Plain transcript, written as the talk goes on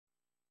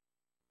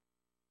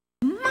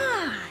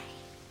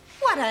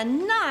a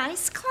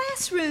nice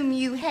classroom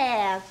you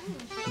have.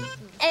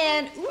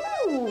 And,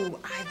 ooh,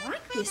 I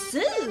like this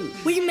zoo.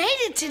 We made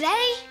it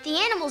today. The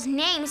animals'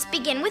 names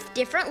begin with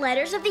different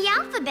letters of the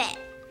alphabet.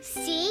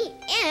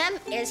 C-M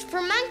is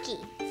for monkey.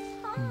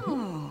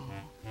 Oh.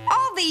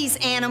 All these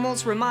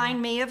animals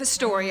remind me of a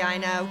story I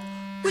know.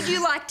 Would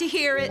you like to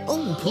hear it?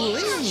 Oh,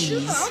 please. Yeah,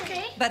 sure,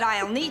 okay. But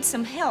I'll need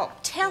some help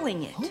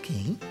telling it.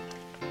 Okay.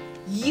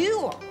 You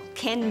all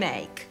can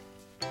make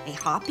a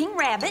hopping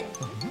rabbit,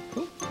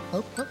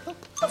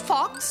 a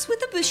fox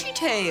with a bushy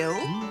tail,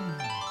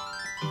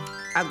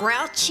 a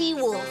grouchy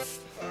wolf,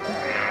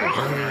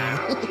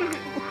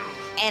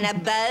 and a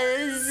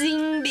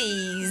buzzing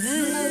bee.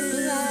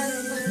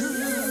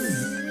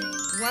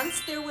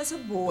 Once there was a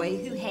boy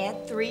who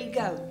had 3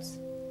 goats.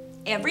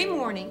 Every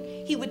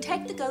morning, he would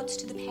take the goats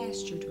to the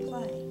pasture to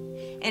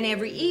play, and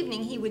every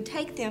evening he would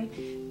take them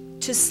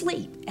to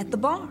sleep at the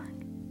barn.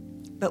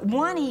 But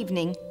one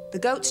evening, the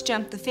goats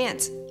jumped the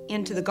fence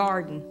into the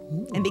garden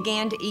and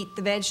began to eat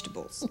the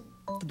vegetables.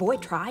 The boy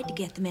tried to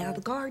get them out of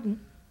the garden.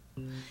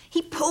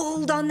 He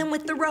pulled on them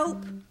with the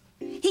rope.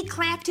 He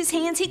clapped his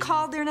hands, he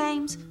called their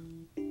names.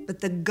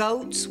 But the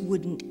goats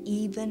wouldn't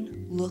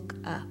even look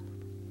up.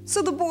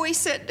 So the boy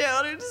sat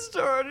down and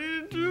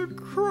started to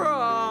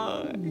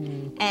cry.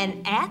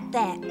 And at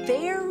that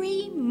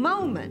very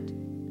moment,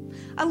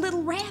 a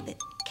little rabbit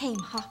came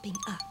hopping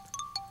up.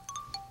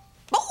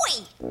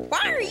 Boy,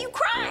 why are you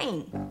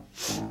crying?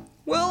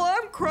 Well,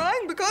 I'm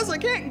crying because I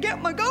can't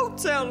get my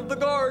goats out of the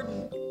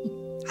garden.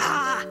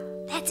 Ah,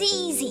 that's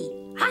easy.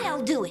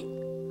 I'll do it.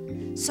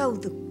 So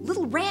the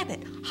little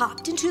rabbit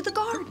hopped into the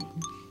garden.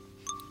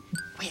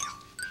 Well,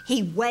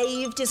 he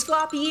waved his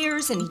floppy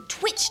ears and he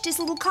twitched his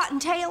little cotton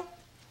tail,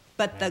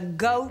 but the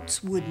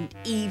goats wouldn't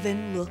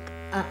even look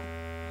up.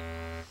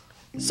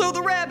 So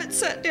the rabbit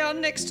sat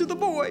down next to the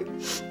boy,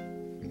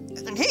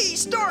 and he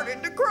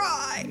started to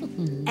cry.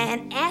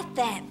 And at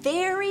that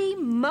very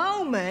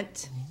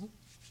moment,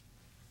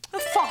 a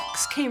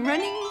fox came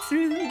running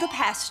through the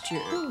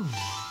pasture.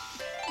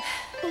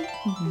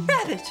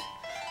 Rabbit,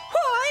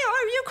 why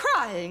are you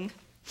crying?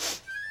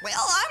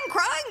 Well, I'm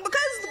crying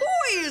because the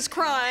boy is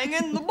crying,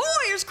 and the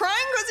boy is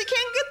crying because he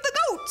can't get the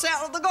goats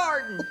out of the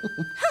garden.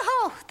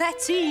 Oh,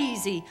 that's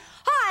easy.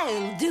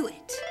 I'll do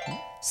it.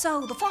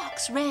 So the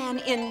fox ran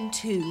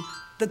into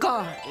the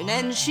garden,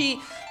 and she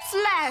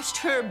flashed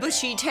her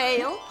bushy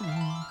tail,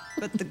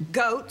 but the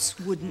goats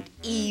wouldn't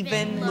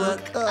even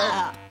look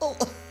up.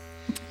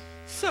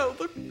 So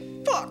the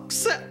fox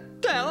sat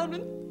down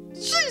and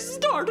she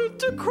started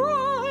to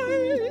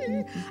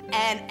cry.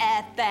 And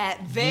at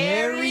that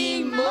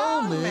very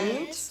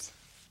moment,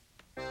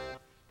 a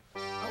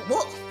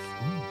wolf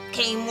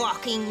came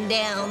walking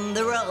down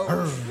the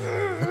road.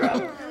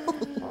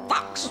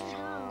 Fox,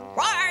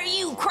 why are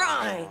you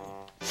crying?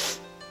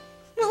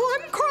 Well,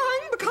 I'm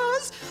crying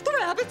because the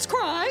rabbit's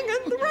crying,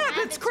 and the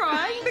rabbit's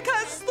crying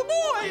because the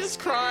boy is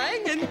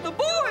crying, and the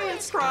boy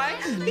is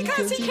crying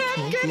because he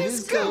can't get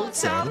his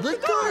goats out of the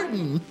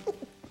garden.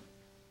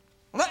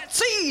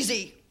 That's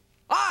easy.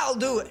 I'll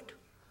do it.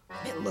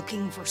 I've been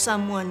looking for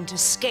someone to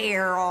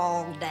scare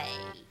all day.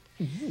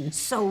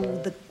 So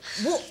the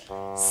wolf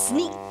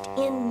sneaked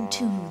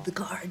into the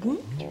garden,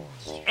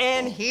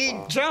 and he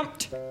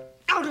jumped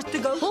out at the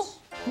goats,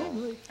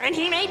 and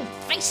he made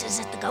faces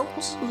at the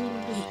goats.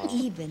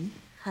 He even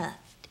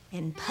huffed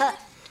and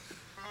puffed,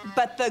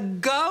 but the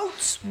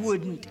goats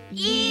wouldn't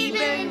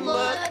even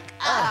look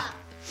up.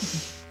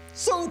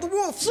 So the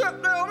wolf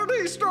sat down and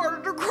he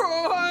started to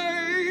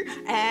cry.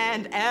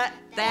 And at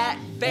that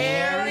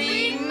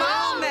very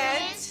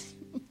moment,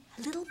 a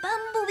little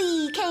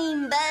bumblebee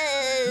came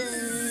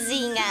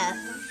buzzing up.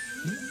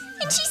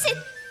 And she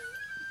said,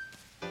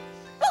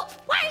 "Wolf,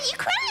 why are you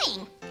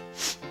crying?"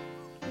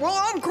 Well,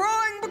 I'm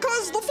crying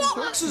because the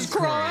fox is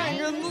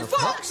crying, and the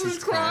fox is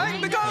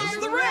crying because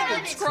the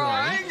rabbit's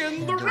crying,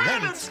 and the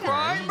rabbit's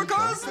crying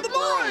because the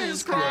boy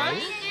is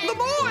crying. The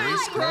boy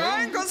is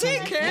crying because he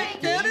can't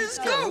get his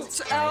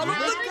goats out of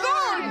the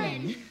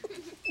garden.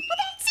 Well,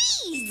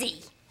 that's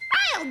easy.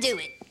 I'll do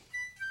it.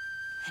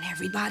 And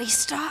everybody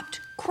stopped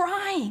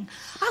crying.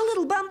 Our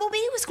little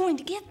bumblebee was going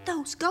to get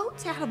those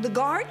goats out of the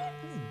garden.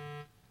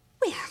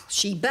 Well,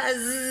 she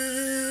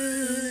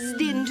buzzed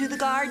into the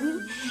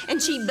garden,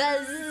 and she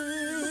buzzed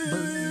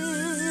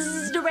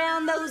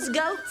around those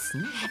goats,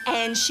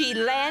 and she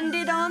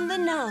landed on the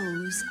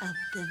nose of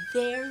the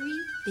very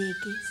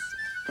biggest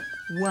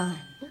one.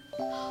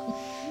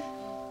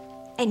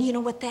 And you know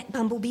what that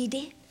bumblebee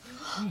did?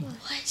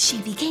 She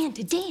began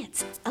to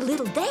dance, a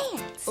little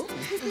dance.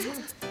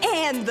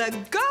 And the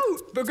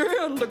goat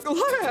began to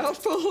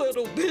laugh a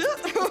little bit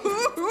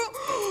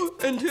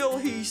until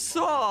he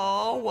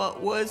saw what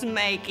was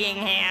making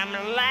him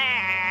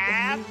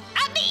laugh.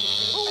 A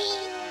bee!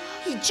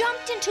 He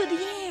jumped into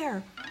the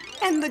air,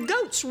 and the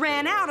goats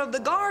ran out of the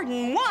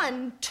garden.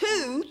 1,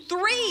 2,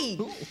 3.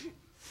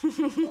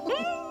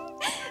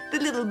 The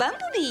little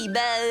bumblebee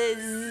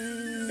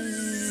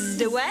buzzed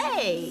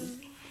away.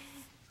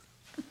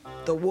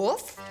 The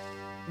wolf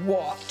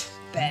walked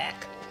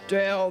back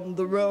down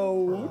the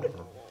road.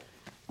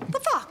 The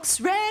fox fox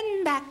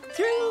ran back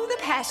through the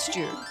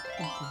pasture.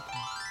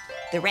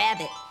 The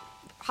rabbit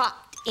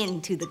hopped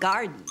into the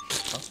garden.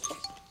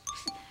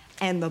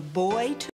 And the boy